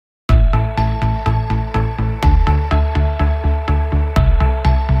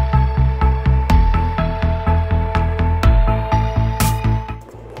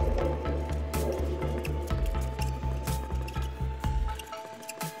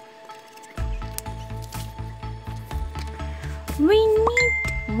We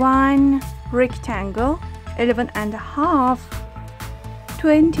need one rectangle, 11.5,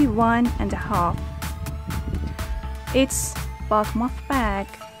 21.5. It's bottom of bag.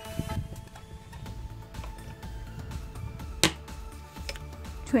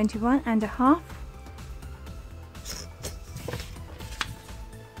 $21.5,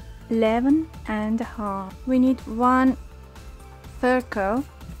 11.5. We need one circle,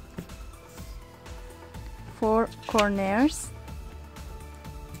 4 corners,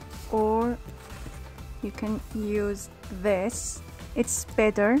 or you can use this, it's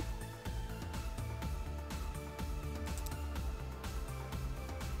better.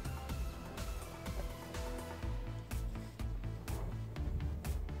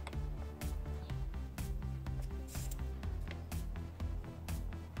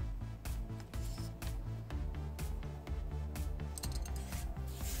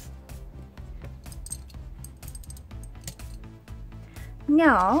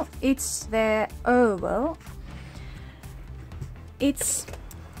 Now it's the oval. It's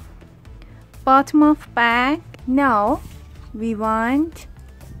bottom of bag. Now we want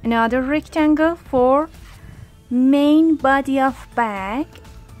another rectangle for main body of bag.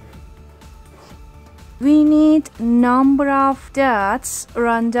 We need number of dots,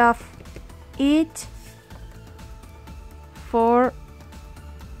 round off it for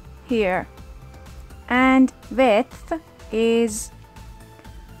here, and width is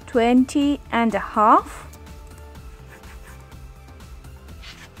 20.5.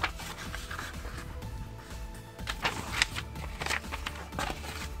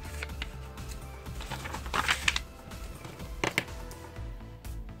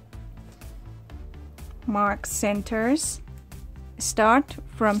 Mark centers. Start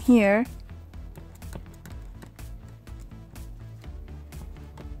from here.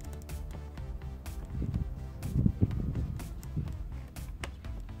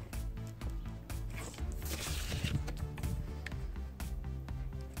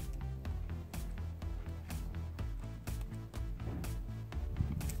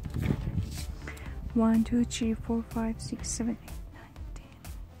 One, two, three, four, 5, 6, 7, 8, 9,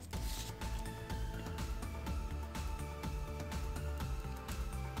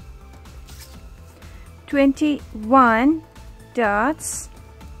 10. 21 dots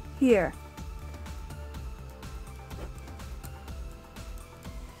here.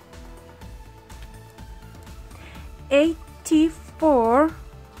 $84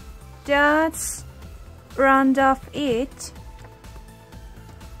 dots, round off it.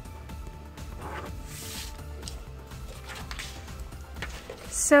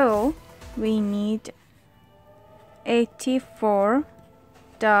 So we need 84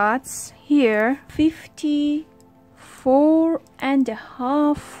 dots here,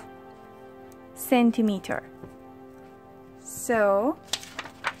 54.5 centimeter. So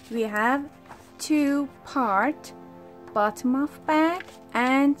we have two part, bottom of bag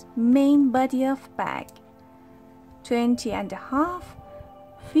and main body of bag. 20.5,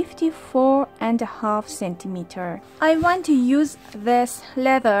 54.5 centimeter. I want to use this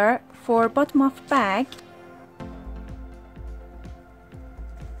leather for bottom of bag.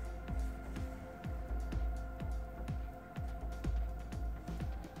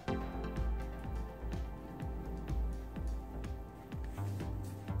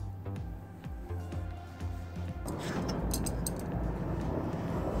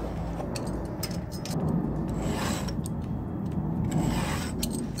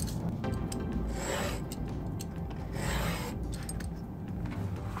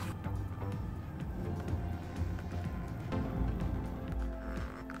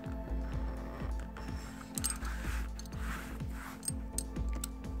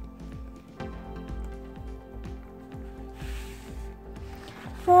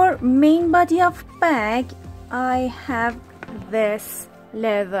 For main body of bag, I have this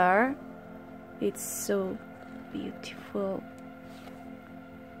leather. It's so beautiful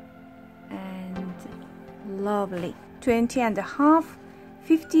and lovely. 20.5,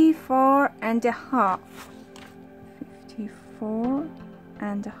 54.5,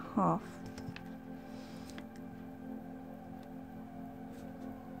 54.5.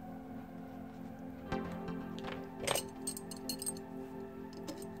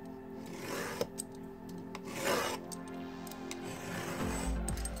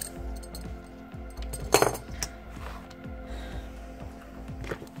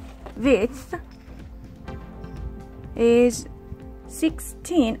 Width is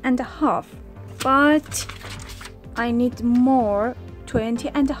 16.5, but I need more,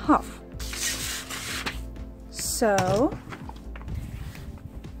 20.5. So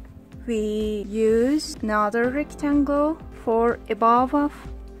we use another rectangle for above of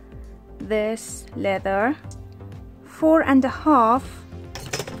this leather, 4.5,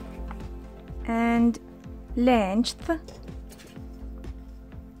 and length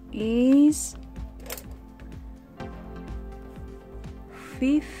is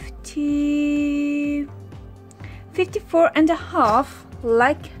 54.5,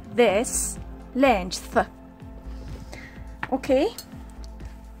 like this length. Okay,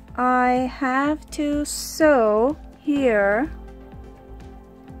 I have to sew here.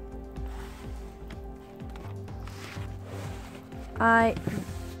 I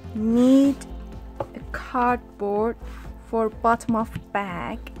need a cardboard for bottom of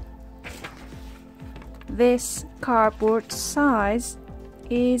bag. This cardboard size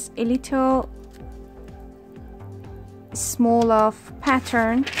is a little small of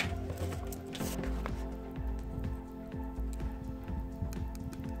pattern.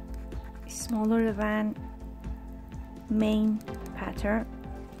 Smaller than main pattern.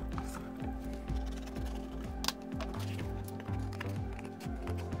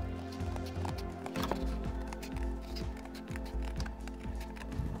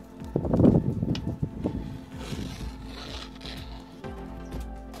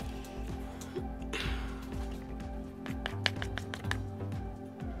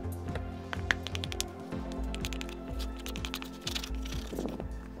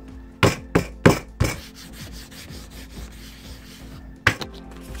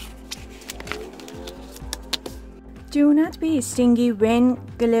 Do not be stingy when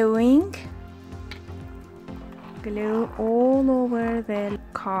gluing. Glue all over the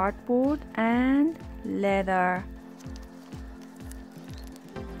cardboard and leather.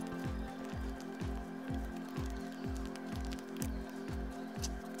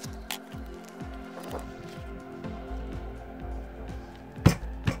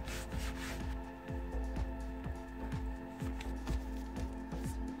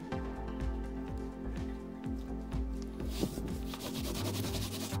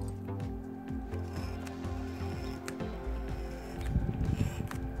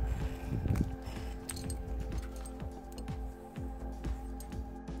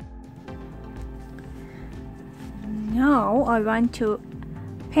 Now I want to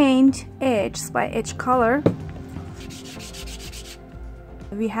paint edges by edge color.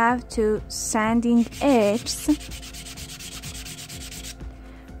 We have to sanding edges.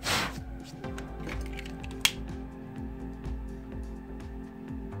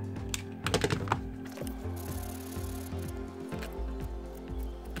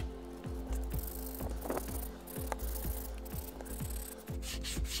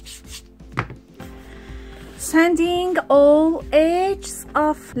 Sanding all edges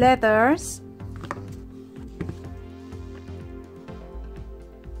of leathers.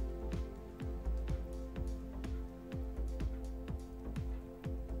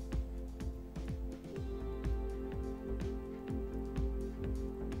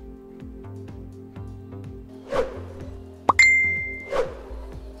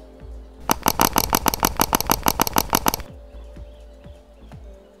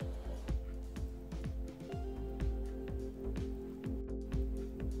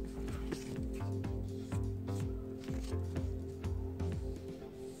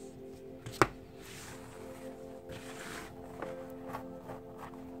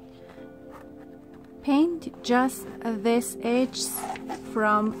 Paint just this edge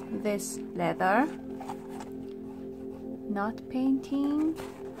from this leather, not painting.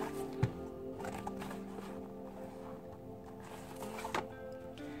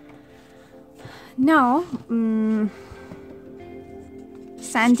 Now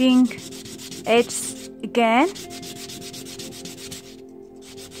sanding edges again.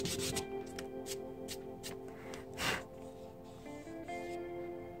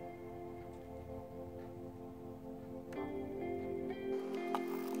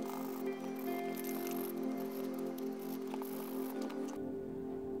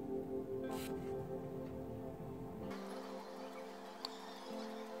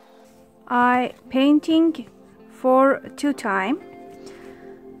 I painting for 2 times.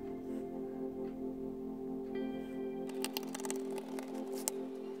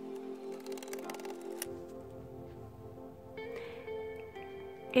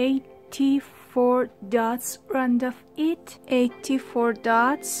 $84 round of it. 84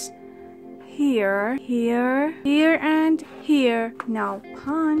 dots here, here, here, and here. Now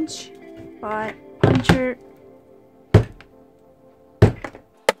punch by puncher.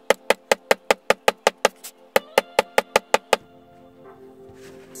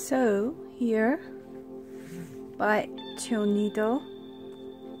 So here by 2 needle.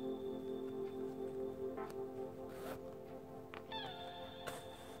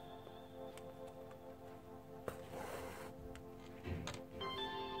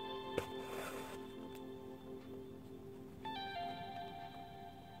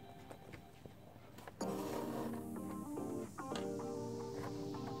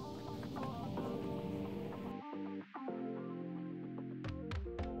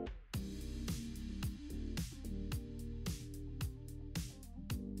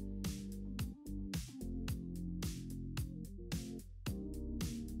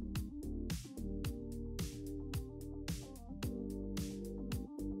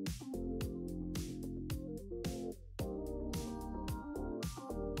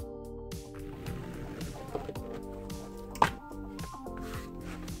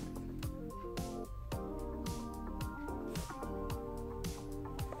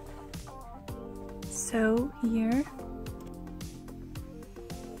 So here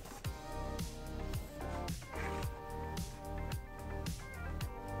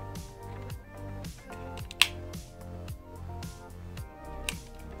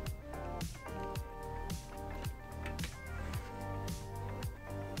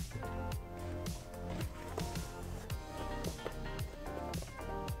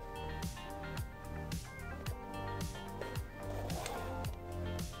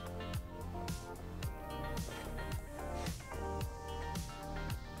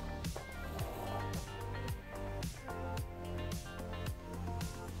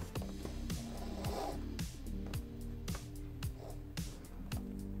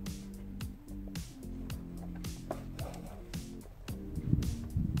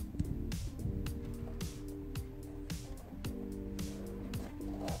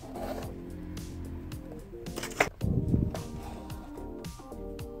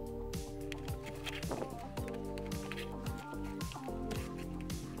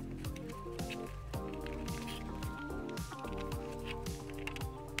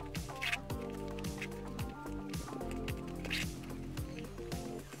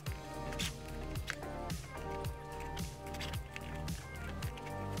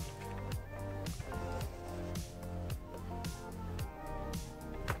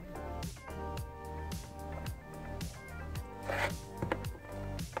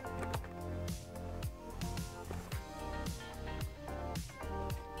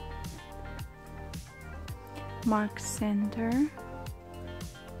mark center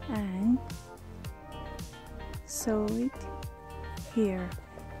and sew it here.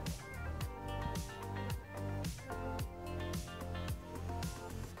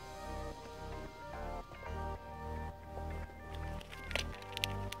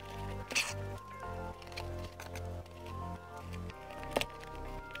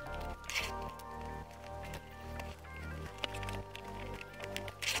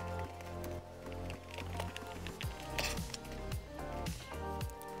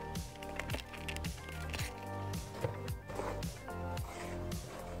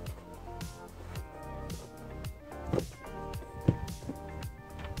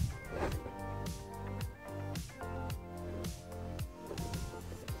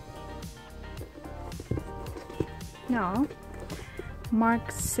 Now mark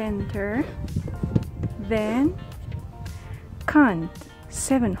center, then count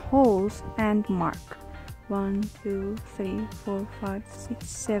 7 holes and mark 1 2 3 4 5 6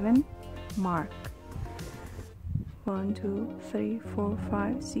 7. Mark 1 2 3 4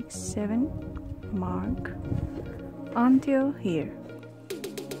 5 6 7. Mark until here.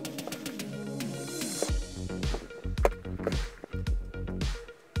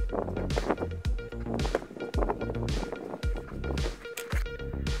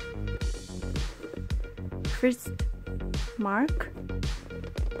 First mark,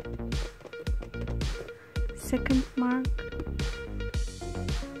 second mark,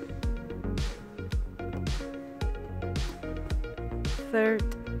 third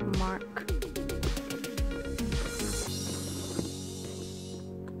mark,